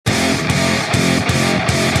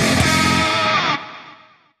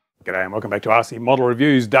G'day and welcome back to RC Model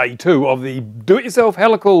Reviews, day 2 of the do-it-yourself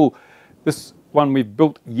helical. This one we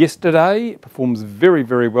built yesterday. It performs very,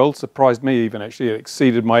 very well. Surprised me even, actually. It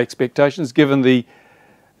exceeded my expectations given the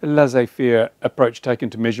laissez-faire approach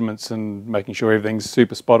taken to measurements and making sure everything's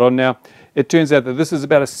super spot on. Now, it turns out that this is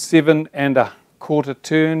about a 7 1/4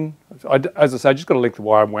 turn. As I say, I just got a length of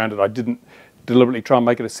wire and wound it. I didn't deliberately try and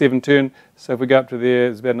make it a 7 turn. So if we go up to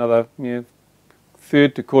there, it's about another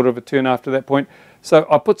third to quarter of a turn after that point. So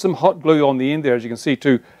I put some hot glue on the end there, as you can see,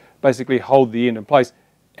 to basically hold the end in place.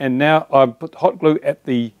 And now I've put hot glue at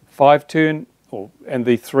the 5 turn and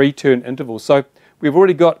the 3 turn interval. So we've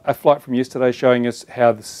already got a flight from yesterday showing us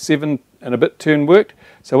how the 7 and a bit turn worked.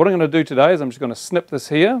 So what I'm going to do today is I'm just going to snip this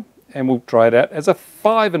here and we'll try it out as a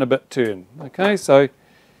 5 and a bit turn. Okay, so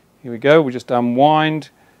here we go. We'll just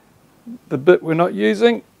unwind the bit we're not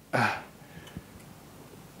using.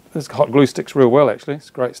 This hot glue sticks real well, actually.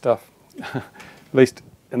 It's great stuff. At least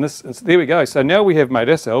in this, there we go. So now we have made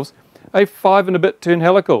ourselves a 5 and a bit turn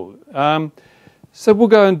helical. So we'll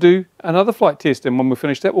go and do another flight test, and when we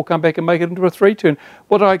finish that, we'll come back and make it into a 3 turn.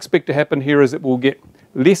 What I expect to happen here is it will get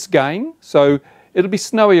less gain, so it'll be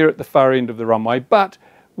snowier at the far end of the runway, but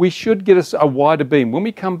we should get us a wider beam. When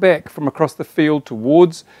we come back from across the field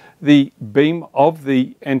towards the beam of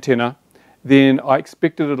the antenna, then I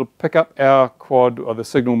expected it'll pick up our quad or the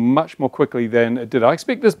signal much more quickly than it did. I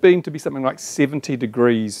expect this beam to be something like 70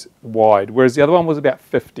 degrees wide, whereas the other one was about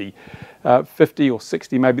 50 or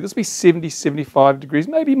 60 maybe. This will be 70, 75 degrees,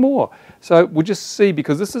 maybe more. So we'll just see,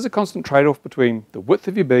 because this is a constant trade-off between the width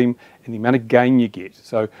of your beam and the amount of gain you get.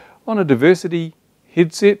 So on a diversity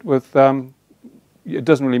headset with it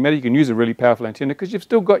doesn't really matter, you can use a really powerful antenna because you've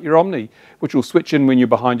still got your Omni, which will switch in when you're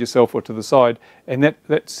behind yourself or to the side, and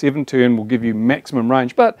that 7 turn will give you maximum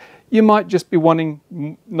range. But you might just be wanting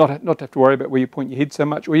not to have to worry about where you point your head so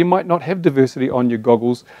much, or you might not have diversity on your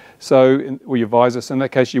goggles or your visor, so in that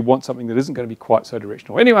case you want something that isn't going to be quite so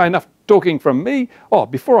directional. Anyway, enough talking from me. Oh,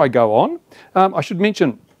 before I go on, I should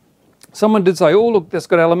mention, someone did say, oh look, that's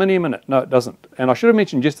got aluminium in it. No, it doesn't. And I should have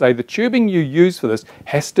mentioned yesterday, the tubing you use for this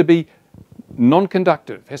has to be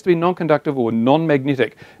non-conductive, or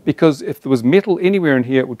non-magnetic, because if there was metal anywhere in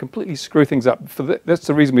here, it would completely screw things up. That's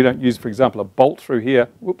the reason we don't use, for example, a bolt through here.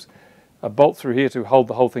 A bolt through here to hold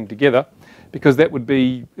the whole thing together, because it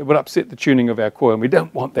would upset the tuning of our coil, and we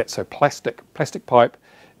don't want that. So plastic pipe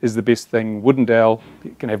is the best thing. Wooden dowel,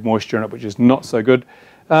 it can have moisture in it, which is not so good.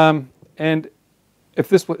 And if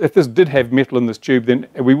this did have metal in this tube, then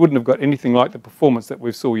we wouldn't have got anything like the performance that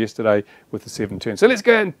we saw yesterday with the 7 turn. So let's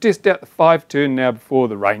go and test out the 5 turn now before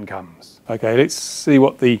the rain comes. Okay, let's see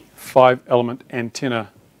what the 5 element antenna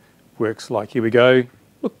works like. Here we go.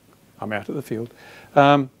 Look, I'm out of the field.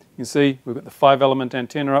 You can see we've got the 5 element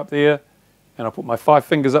antenna up there, and I'll put my 5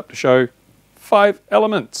 fingers up to show 5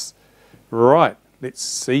 elements. Right, let's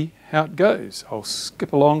see how it goes. I'll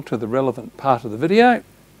skip along to the relevant part of the video.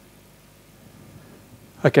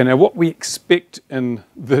 Okay, now what we expect in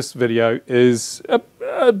this video is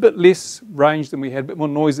a bit less range than we had, a bit more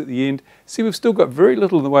noise at the end. See, we've still got very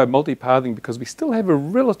little in the way of multi-pathing because we still have a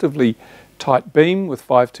relatively tight beam with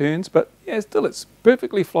 5 turns, but yeah, still it's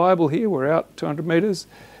perfectly flyable here. We're out 200 metres,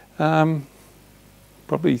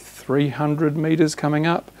 probably 300 metres coming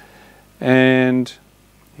up, and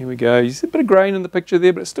here we go. You see a bit of grain in the picture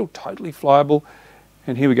there, but it's still totally flyable.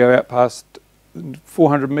 And here we go out past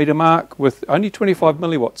 400 metre mark with only 25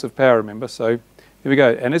 milliwatts of power, remember. So here we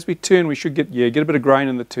go, and as we turn we should get a bit of grain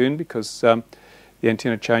in the turn because the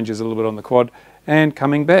antenna changes a little bit on the quad. And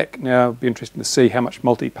coming back now, it'll be interesting to see how much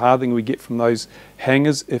multi-pathing we get from those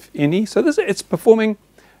hangers, if any. So it's performing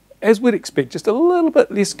as we'd expect, just a little bit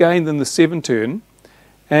less gain than the 7 turn,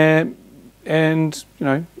 and you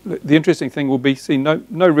know, the interesting thing will be see no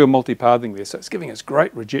real multi-pathing there, so it's giving us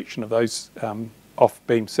great rejection of those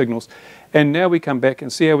off-beam signals. And now we come back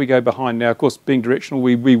and see how we go behind. Now, of course, being directional,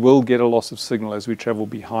 we will get a loss of signal as we travel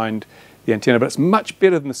behind the antenna, but it's much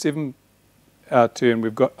better than the 7 turn.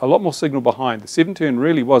 We've got a lot more signal behind. The 7 turn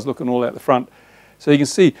really was looking all out the front. So you can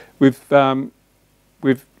see we've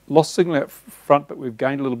lost signal out front, but we've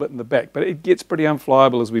gained a little bit in the back. But it gets pretty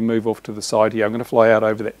unflyable as we move off to the side here. I'm going to fly out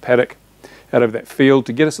over that paddock, out over that field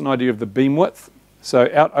to get us an idea of the beam width. So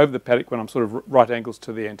out over the paddock when I'm sort of right angles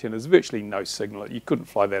to the antenna, there's virtually no signal. You couldn't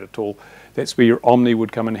fly that at all. That's where your Omni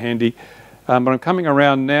would come in handy. But I'm coming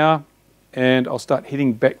around now and I'll start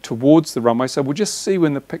heading back towards the runway. So we'll just see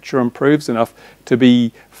when the picture improves enough to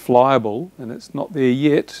be flyable. And it's not there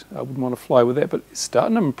yet. I wouldn't want to fly with that, but it's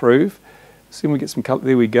starting to improve. See when we get some colour.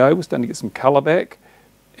 There we go. We're starting to get some colour back.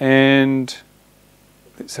 And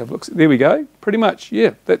let's have a look. There we go. Pretty much,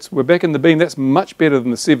 yeah. We're back in the beam. That's much better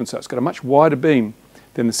than the 7, so it's got a much wider beam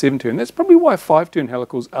than the 7-turn. That's probably why 5-turn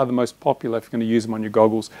helicals are the most popular if you're going to use them on your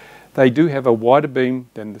goggles. They do have a wider beam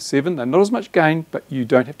than the 7. They're not as much gain, but you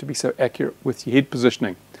don't have to be so accurate with your head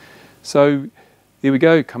positioning. So there we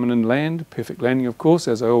go, come in and land, perfect landing of course,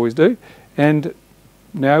 as I always do. And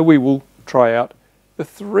now we will try out the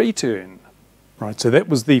 3-turn. Right, so that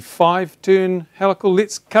was the 5-turn helical.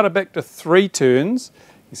 Let's cut it back to 3 turns.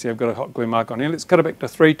 You see I've got a hot glue mark on here. Let's cut it back to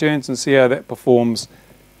 3 turns and see how that performs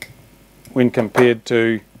when compared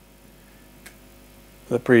to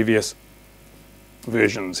the previous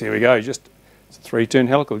versions. Here we go, just it's a 3-turn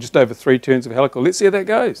helical, just over 3 turns of helical. Let's see how that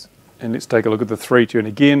goes. And let's take a look at the 3-turn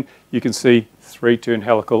again. You can see 3-turn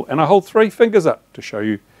helical, and I hold 3 fingers up to show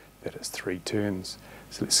you that it's 3 turns.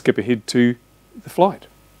 So let's skip ahead to the flight.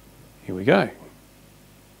 Here we go.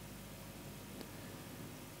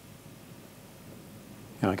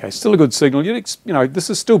 Okay, still a good signal. You know, this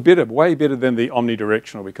is still better, way better than the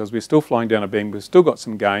omnidirectional because we're still flying down a beam. We've still got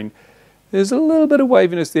some gain. There's a little bit of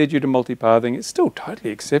waviness there due to multipathing. It's still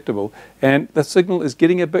totally acceptable. And the signal is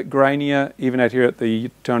getting a bit grainier, even out here at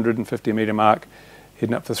the 250 metre mark,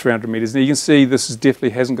 heading up to 300 metres. Now you can see this is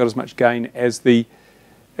definitely hasn't got as much gain as the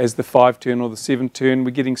 5-turn or the 7-turn.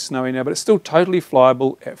 We're getting snowy now, but it's still totally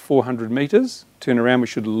flyable at 400 metres. Turn around, we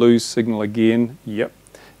should lose signal again. Yep.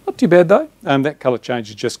 Not too bad though. That colour change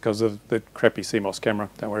is just because of the crappy CMOS camera.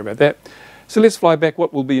 Don't worry about that. So let's fly back.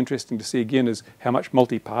 What will be interesting to see again is how much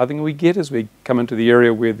multipathing we get as we come into the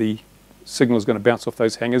area where the signal is going to bounce off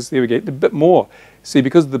those hangers. There we get a bit more. See,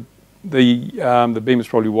 because the beam is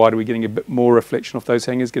probably wider, we're getting a bit more reflection off those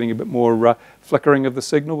hangers, getting a bit more flickering of the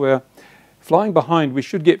signal. We're flying behind. We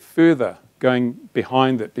should get further going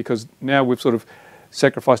behind it because now we've sort of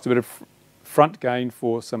sacrificed a bit of front gain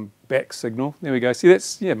for some back signal. There we go. See,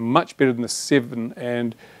 that's much better than the 7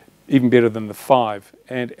 and even better than the 5.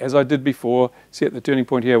 And as I did before, see at the turning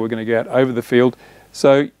point here, we're going to go out over the field.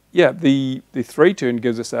 So yeah, the 3-turn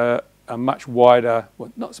gives us a much wider,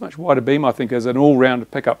 well, not so much wider beam, I think, as an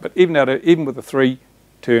all-round pickup. But even with the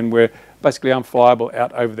 3-turn, we're basically unflyable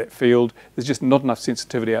out over that field. There's just not enough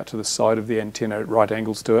sensitivity out to the side of the antenna at right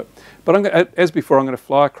angles to it. But as before, I'm going to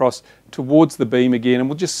fly across towards the beam again, and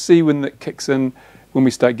we'll just see when that kicks in, when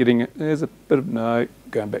we start getting, there's a bit of, no,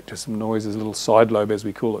 going back to some noise, there's a little side lobe as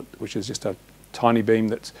we call it, which is just a tiny beam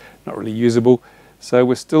that's not really usable. So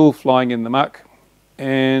we're still flying in the muck,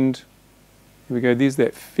 and here we go, there's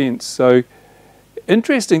that fence. So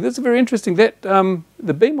interesting, that's very interesting, that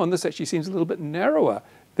the beam on this actually seems a little bit narrower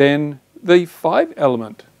than the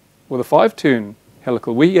 5-element, or the 5-turn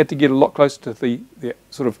helical. We had to get a lot closer to the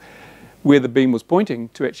sort of where the beam was pointing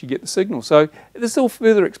to actually get the signal. So this all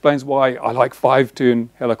further explains why I like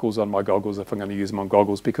 5-turn helicals on my goggles if I'm going to use them on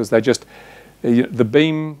goggles, because they just, the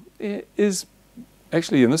beam is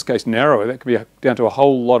actually in this case narrower. That could be down to a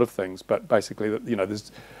whole lot of things, but basically,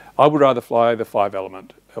 I would rather fly the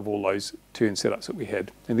 5-element of all those turn setups that we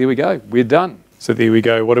had. And there we go, we're done. So there we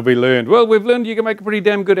go, what have we learned? Well, we've learned you can make a pretty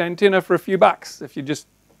damn good antenna for a few bucks if you just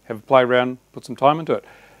have a play around, put some time into it.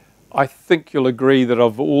 I think you'll agree that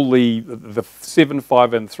of all the 7,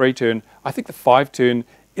 5 and 3-turn, I think the 5-turn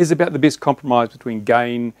is about the best compromise between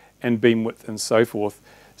gain and beam width and so forth.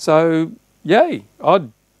 So yay, I'd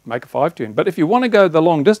make a 5-turn. But if you want to go the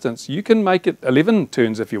long distance, you can make it 11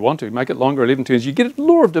 turns if you want to. Make it longer, 11 turns. You get a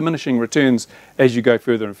law of diminishing returns as you go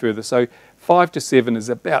further and further. So 5 to 7 is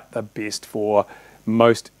about the best for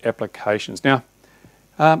most applications. Now,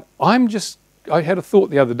 I had a thought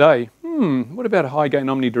the other day, what about a high gain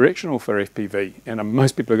omnidirectional for FPV? And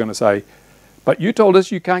most people are going to say, but you told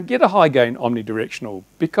us you can't get a high gain omnidirectional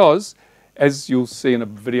because, as you'll see in a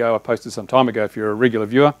video I posted some time ago if you're a regular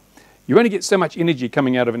viewer, you only get so much energy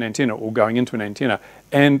coming out of an antenna or going into an antenna.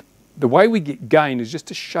 And the way we get gain is just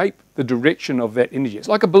to shape the direction of that energy. It's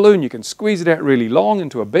like a balloon. You can squeeze it out really long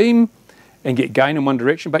into a beam and get gain in one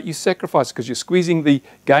direction, but you sacrifice because you're squeezing the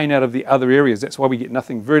gain out of the other areas. That's why we get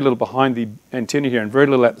nothing, very little behind the antenna here and very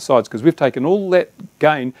little out the sides, because we've taken all that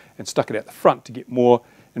gain and stuck it out the front to get more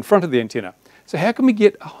in front of the antenna. So how can we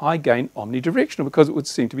get a high gain omnidirectional? Because it would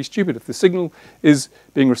seem to be stupid. If the signal is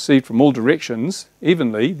being received from all directions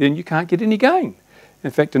evenly, then you can't get any gain. In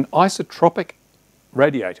fact, an isotropic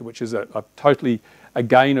radiator, which is totally a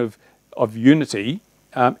gain of unity,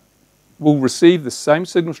 will receive the same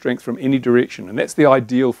signal strength from any direction, and that's the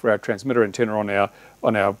ideal for our transmitter antenna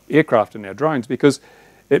on our aircraft and our drones, because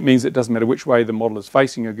it means it doesn't matter which way the model is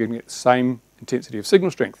facing, you're going to get the same intensity of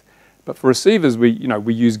signal strength. But for receivers, we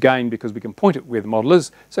use gain because we can point it where the model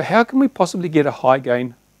is. So how can we possibly get a high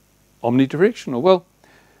gain omnidirectional? Well,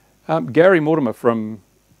 Gary Mortimer from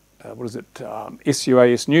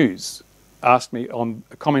SUAS News asked me on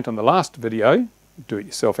a comment on the last video,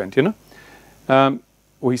 do-it-yourself antenna.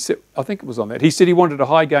 or he said, I think it was on that, he said he wanted a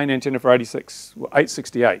high gain antenna for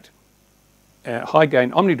 868. High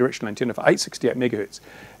gain omnidirectional antenna for 868 megahertz.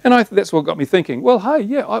 And that's what got me thinking, well, hey,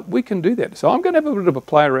 yeah, we can do that. So I'm going to have a bit of a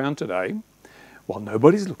play around today while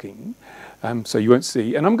nobody's looking, so you won't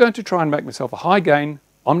see. And I'm going to try and make myself a high gain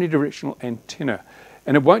omnidirectional antenna.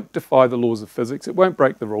 And it won't defy the laws of physics, it won't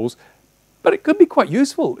break the rules, but it could be quite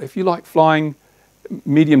useful if you like flying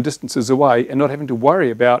medium distances away and not having to worry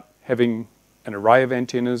about having an array of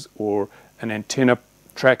antennas or an antenna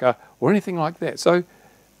tracker or anything like that. So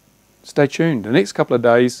stay tuned. The next couple of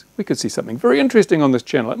days we could see something very interesting on this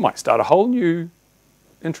channel. It might start a whole new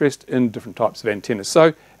interest in different types of antennas.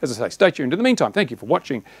 So as I say, stay tuned. In the meantime, thank you for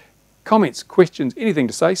watching. Comments, questions, anything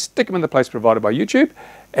to say, stick them in the place provided by YouTube,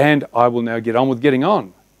 and I will now get on with getting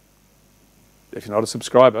on. If you're not a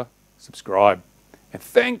subscriber, subscribe. And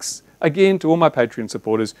thanks again to all my Patreon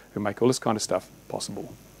supporters who make all this kind of stuff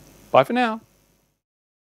possible. Bye for now.